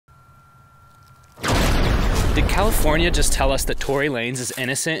Did California just tell us that Tory Lanez is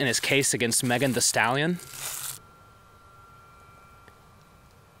innocent in his case against Megan Thee Stallion?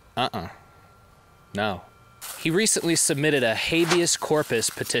 No. He recently submitted a habeas corpus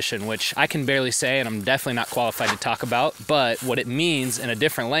petition, which I can barely say and I'm definitely not qualified to talk about, but what it means in a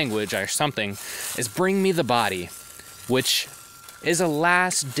different language or something is bring me the body, which is a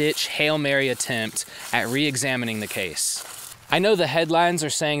last-ditch Hail Mary attempt at re-examining the case. I know the headlines are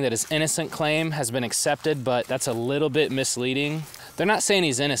saying that his innocent claim has been accepted, but that's a little bit misleading. They're not saying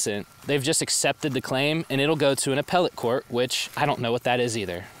he's innocent, they've just accepted the claim and it'll go to an appellate court, which I don't know what that is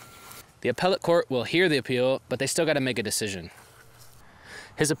either. The appellate court will hear the appeal, but they still gotta make a decision.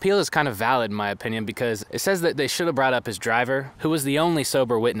 His appeal is kind of valid in my opinion because it says that they should have brought up his driver, who was the only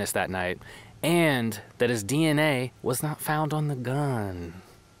sober witness that night, and that his DNA was not found on the gun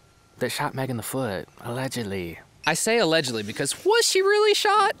that shot Megan in the foot, allegedly. I say allegedly because was she really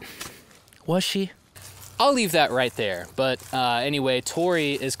shot? Was she? I'll leave that right there. But anyway,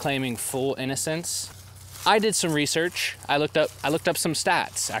 Tory is claiming full innocence. I did some research. I looked up some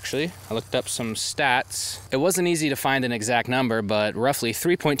stats, actually. I looked up some stats. It wasn't easy to find an exact number, but roughly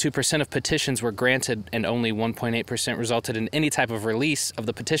 3.2% of petitions were granted and only 1.8% resulted in any type of release of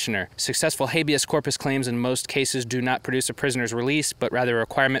the petitioner. Successful habeas corpus claims in most cases do not produce a prisoner's release, but rather a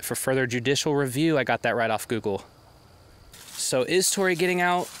requirement for further judicial review. I got that right off Google. So is Tory getting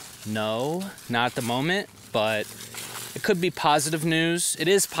out? No, not at the moment, but it could be positive news. It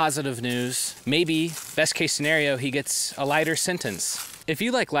is positive news. Maybe, best case scenario, he gets a lighter sentence. If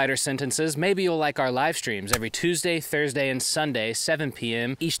you like lighter sentences, maybe you'll like our live streams every Tuesday, Thursday, and Sunday, 7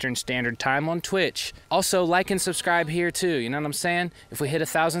 p.m. Eastern Standard Time on Twitch. Also, like and subscribe here too, you know what I'm saying? If we hit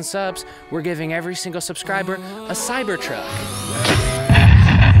 1,000 subs, we're giving every single subscriber a Cybertruck.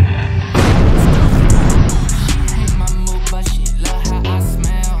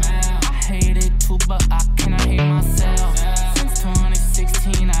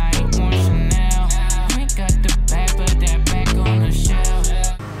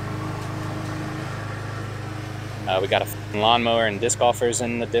 We got a lawnmower and disc golfers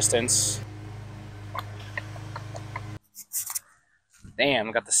in the distance. Damn,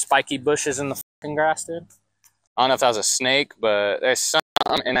 we got the spiky bushes in the fucking grass, dude. I don't know if that was a snake, but there's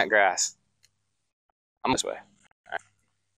something in that grass. I'm this way.